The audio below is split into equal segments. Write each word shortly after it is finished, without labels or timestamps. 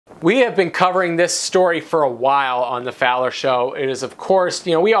We have been covering this story for a while on the Fowler Show. It is, of course,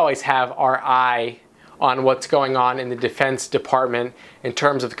 we always have our eye on what's going on in the Defense Department in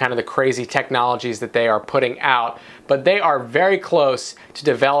terms of kind of the crazy technologies that they are putting out. But they are very close to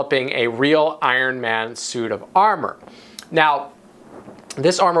developing a real Iron Man suit of armor. Now,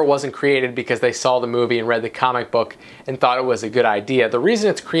 this armor wasn't created because they saw the movie and read the comic book and thought it was a good idea. The reason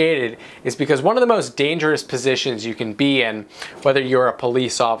it's created is because one of the most dangerous positions you can be in, whether you're a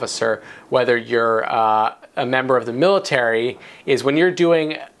police officer, whether you're a member of the military, is when you're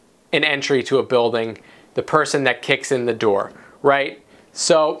doing an entry to a building, the person that kicks in the door, right?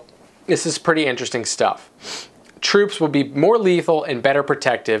 So this is pretty interesting stuff. Troops will be more lethal and better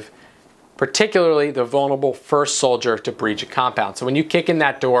protective, particularly the vulnerable first soldier to breach a compound. So when you kick in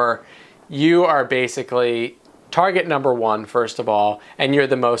that door, you are basically target number one, first of all, and you're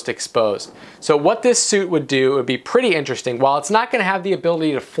the most exposed. So what this suit would do would be pretty interesting. While it's not going to have the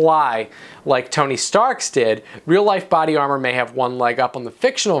ability to fly like Tony Stark's did, real-life body armor may have one leg up on the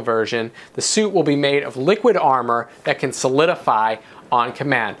fictional version. The suit will be made of liquid armor that can solidify on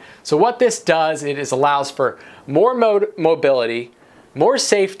command. So what this does, it allows for more mobility, more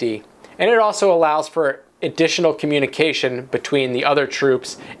safety, and it also allows for additional communication between the other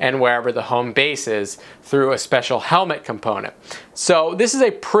troops and wherever the home base is through a special helmet component. So this is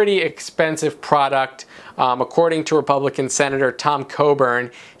a pretty expensive product. According to Republican Senator Tom Coburn,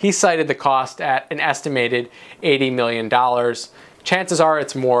 he cited the cost at an estimated $80 million. Chances are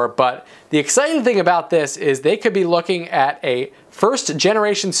it's more, but the exciting thing about this is they could be looking at a first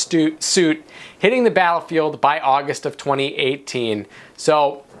generation suit hitting the battlefield by August of 2018.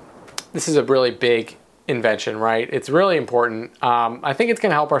 So this is a really big invention, right? It's really important. I think it's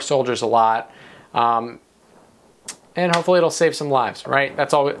going to help our soldiers a lot. And hopefully it'll save some lives, right?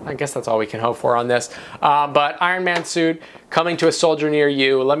 That's all. I guess that's all we can hope for on this. But Iron Man suit coming to a soldier near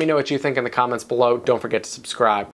you. Let me know what you think in the comments below. Don't forget to subscribe.